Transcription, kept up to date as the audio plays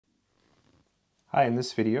Hi, in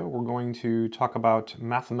this video we're going to talk about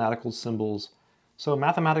mathematical symbols. So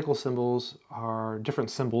mathematical symbols are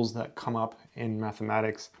different symbols that come up in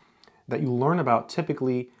mathematics that you learn about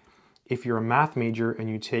typically if you're a math major and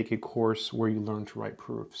you take a course where you learn to write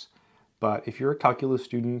proofs. But if you're a calculus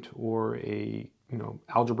student or a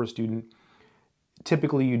algebra student,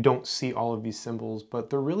 typically you don't see all of these symbols, but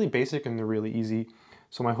they're really basic and they're really easy.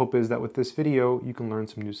 So my hope is that with this video you can learn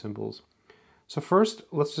some new symbols. So first,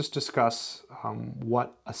 let's just discuss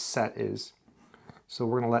what a set is. So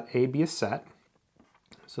we're going to let A be a set.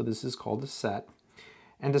 So this is called a set.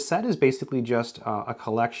 And a set is basically just a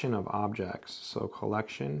collection of objects. So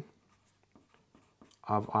collection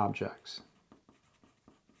of objects.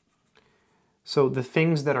 So the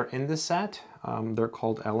things that are in the set, they're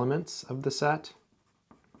called elements of the set.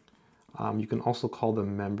 You can also call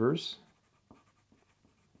them members.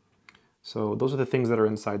 So those are the things that are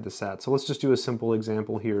inside the set. So let's just do a simple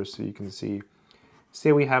example here so you can see.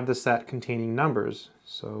 Say we have the set containing numbers.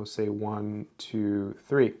 So say 1, 2,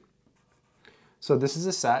 3. So this is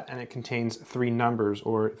a set and it contains 3 numbers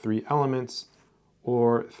or 3 elements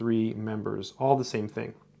or 3 members, all the same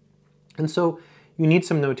thing. And so you need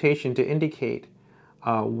some notation to indicate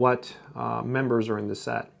what members are in the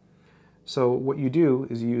set. So what you do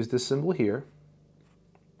is you use this symbol here.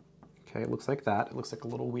 Okay, it looks like that. It looks like a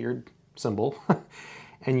little weird symbol.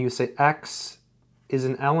 And you say X is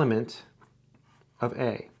an element of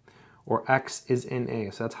A, or X is in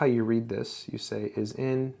A. So that's how you read this. You say is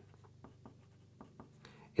in,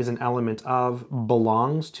 is an element of,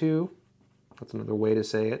 belongs to. That's another way to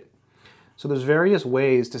say it. So there's various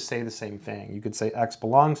ways to say the same thing. You could say X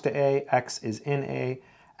belongs to A, X is in A,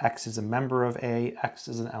 X is a member of A, X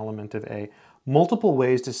is an element of A. Multiple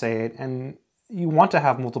ways to say it, and you want to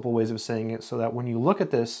have multiple ways of saying it so that when you look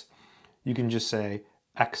at this, you can just say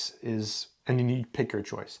X is, and then you pick your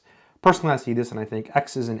choice. Personally, I see this and I think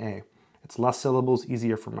X is in A. It's less syllables,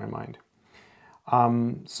 easier for my mind.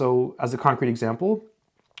 So as a concrete example,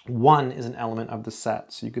 1 is an element of the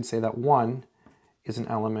set. So you could say that 1 is an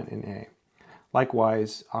element in A.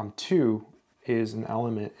 Likewise, 2 is an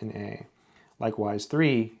element in A. Likewise,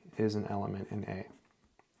 3 is an element in A.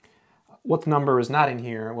 What number is not in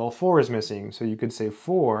here? Well, 4 is missing. So you could say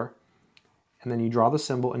 4, and then you draw the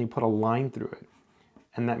symbol and you put a line through it.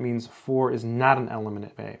 And that means 4 is not an element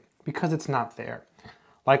of A because it's not there.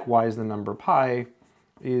 Likewise, the number pi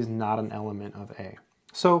is not an element of A.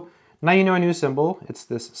 So now you know a new symbol. It's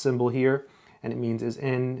this symbol here, and it means is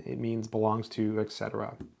in, it means belongs to,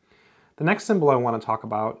 etc. The next symbol I want to talk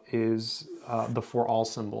about is the for all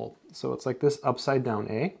symbol. So it's like this upside down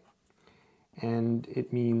A, and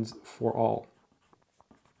it means for all.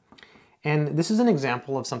 And this is an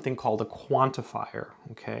example of something called a quantifier,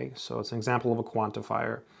 okay? So it's an example of a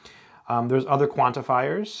quantifier. There's other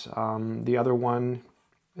quantifiers. The other one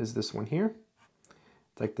is this one here.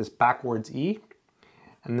 It's like this backwards E,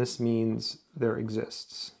 and this means there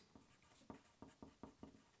exists.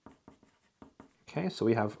 Okay, so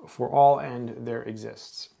we have for all and there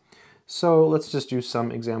exists. So let's just do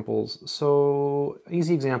some examples. So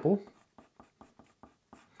easy example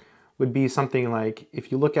would be something like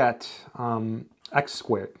if you look at x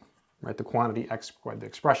squared, right? The quantity x squared, the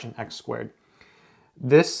expression x squared.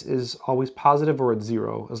 This is always positive or it's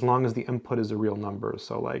 0 as long as the input is a real number.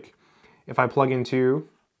 So like if I plug in 2,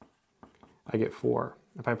 I get 4.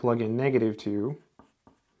 If I plug in negative 2,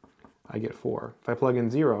 I get 4. If I plug in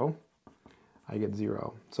 0, I get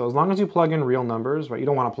 0. So as long as you plug in real numbers, right? You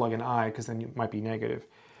don't want to plug in I because then you might be negative.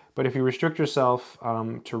 But if you restrict yourself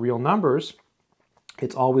to real numbers,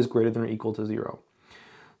 it's always greater than or equal to 0.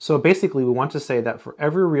 So basically we want to say that for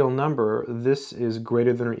every real number, this is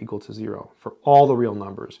greater than or equal to 0 for all the real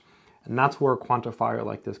numbers. And that's where a quantifier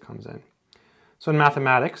like this comes in. So in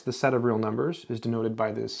mathematics, the set of real numbers is denoted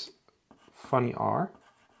by this funny R.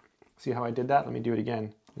 See how I did that? Let me do it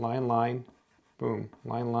again. Line, line, boom.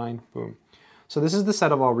 Line, line, boom. So this is the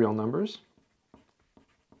set of all real numbers.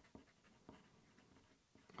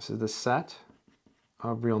 This is the set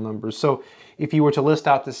of real numbers. So if you were to list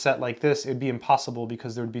out this set like this, it'd be impossible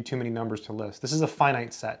because there would be too many numbers to list. This is a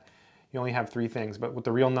finite set. You only have 3 things, but with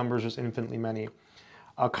the real numbers, there's infinitely many.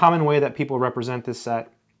 A common way that people represent this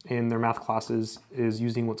set in their math classes is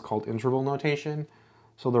using what's called interval notation.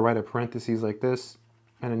 So they'll write a parentheses like this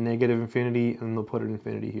and a negative infinity, and they'll put an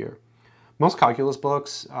infinity here. Most calculus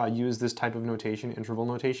books use this type of notation, interval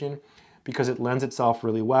notation, because it lends itself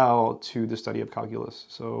really well to the study of calculus.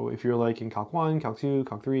 So if you're like in Calc 1, Calc 2,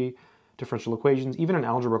 Calc 3, differential equations, even in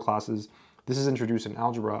algebra classes, this is introduced in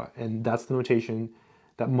algebra, and that's the notation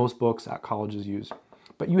that most books at colleges use.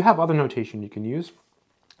 But you have other notation you can use,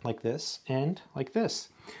 like this and like this.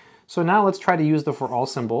 So now let's try to use the for all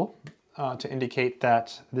symbol to indicate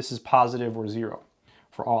that this is positive or 0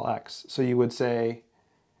 for all x. So you would say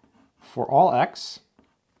for all x,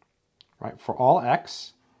 right, for all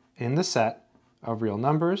x in the set of real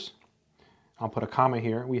numbers, I'll put a comma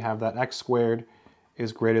here, we have that x squared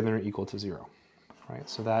is greater than or equal to 0, right?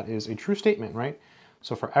 So that is a true statement, right?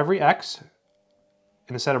 So for every x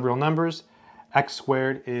in the set of real numbers, x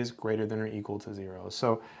squared is greater than or equal to 0.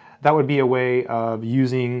 So that would be a way of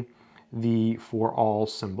using the for all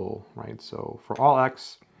symbol, right? So for all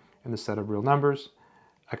x in the set of real numbers,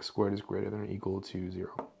 x squared is greater than or equal to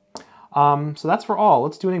 0. So that's for all.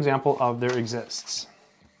 Let's do an example of there exists.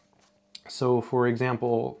 So for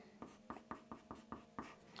example,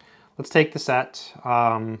 let's take the set.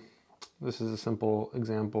 This is a simple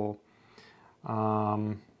example.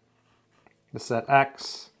 The set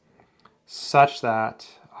x such that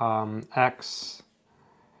x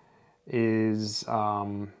is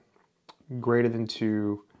greater than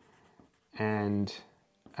 2 and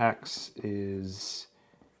x is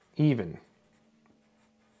even.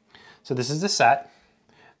 So this is the set.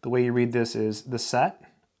 The way you read this is the set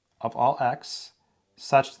of all x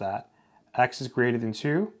such that x is greater than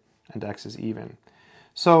 2 and x is even.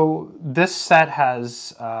 So this set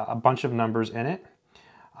has a bunch of numbers in it.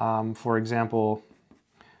 For example,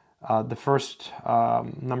 the first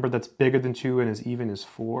number that's bigger than 2 and is even is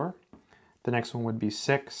 4. The next one would be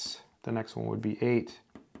 6. The next one would be 8,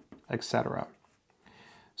 etc.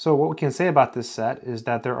 So what we can say about this set is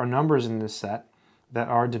that there are numbers in this set that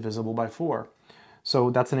are divisible by 4. So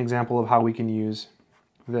that's an example of how we can use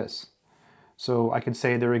this. So I could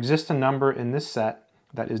say there exists a number in this set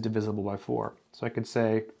that is divisible by 4. So I could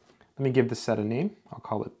say, let me give this set a name. I'll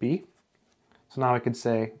call it B. So now I could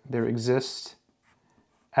say there exists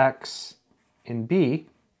x in B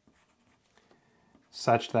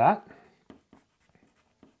such that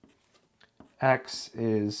x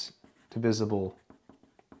is divisible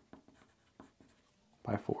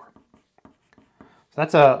by 4. So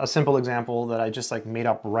that's a simple example that I just like made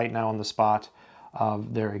up right now on the spot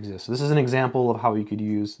of there exists. So this is an example of how you could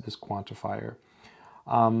use this quantifier.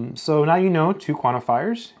 So now you know two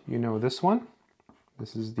quantifiers. You know this one.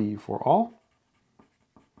 This is the for all.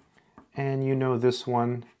 And you know this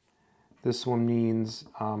one. This one means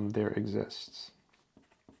there exists.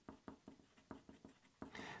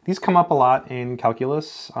 These come up a lot in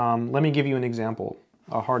calculus. Let me give you an example,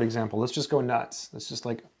 a hard example. Let's just go nuts. Let's just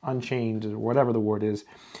like unchained or whatever the word is.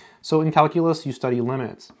 So in calculus, you study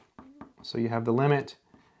limits. So you have the limit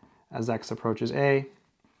as x approaches a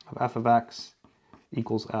of f of x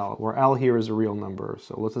equals L, where L here is a real number.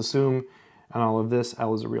 So let's assume in all of this,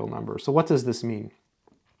 L is a real number. So what does this mean?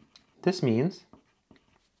 This means,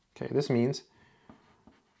 this means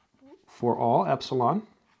for all epsilon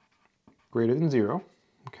greater than 0,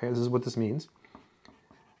 this is what this means,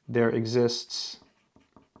 there exists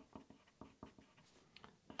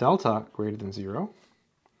delta greater than 0.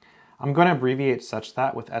 I'm going to abbreviate such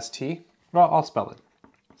that with ST. Well, I'll spell it.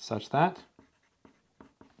 Such that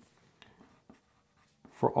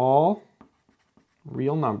for all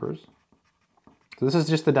real numbers, so this is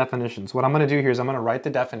just the definition. So what I'm going to do here is I'm going to write the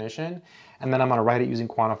definition and then I'm going to write it using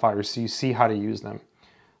quantifiers so you see how to use them.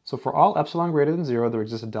 So for all epsilon greater than 0, there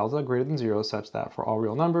exists a delta greater than 0 such that for all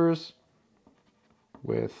real numbers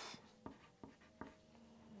with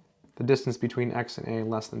the distance between x and a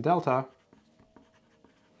less than delta,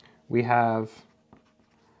 we have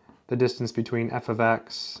the distance between f of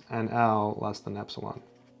x and L less than epsilon.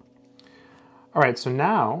 All right, so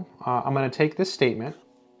now I'm going to take this statement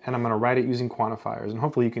and I'm going to write it using quantifiers. And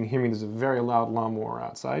hopefully you can hear me. There's a very loud lawnmower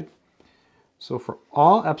outside. So for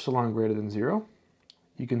all epsilon greater than 0,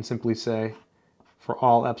 you can simply say for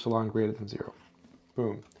all epsilon greater than 0.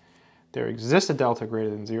 Boom. There exists a delta greater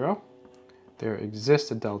than 0. There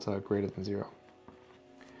exists a delta greater than 0.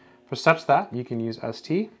 For such that, you can use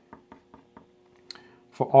ST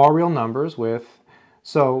for all real numbers with,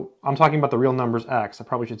 so I'm talking about the real numbers x. I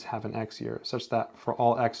probably should have an x here, such that for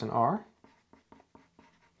all x and r,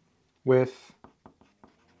 with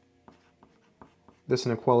this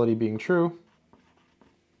inequality being true,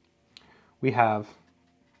 we have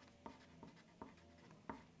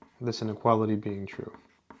this inequality being true.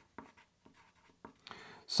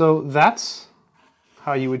 So that's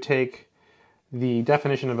how you would take the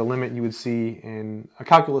definition of a limit you would see in a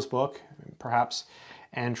calculus book, perhaps,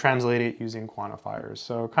 and translate it using quantifiers.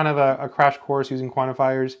 So kind of a crash course using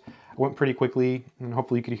quantifiers. I went pretty quickly, and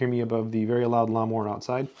hopefully you could hear me above the very loud lawnmower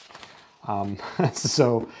outside.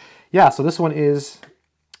 So yeah, so this one is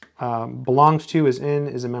belongs to, is in,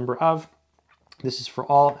 is a member of. This is for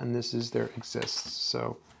all, and this is there exists.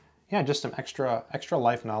 So yeah, just some extra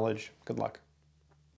life knowledge. Good luck.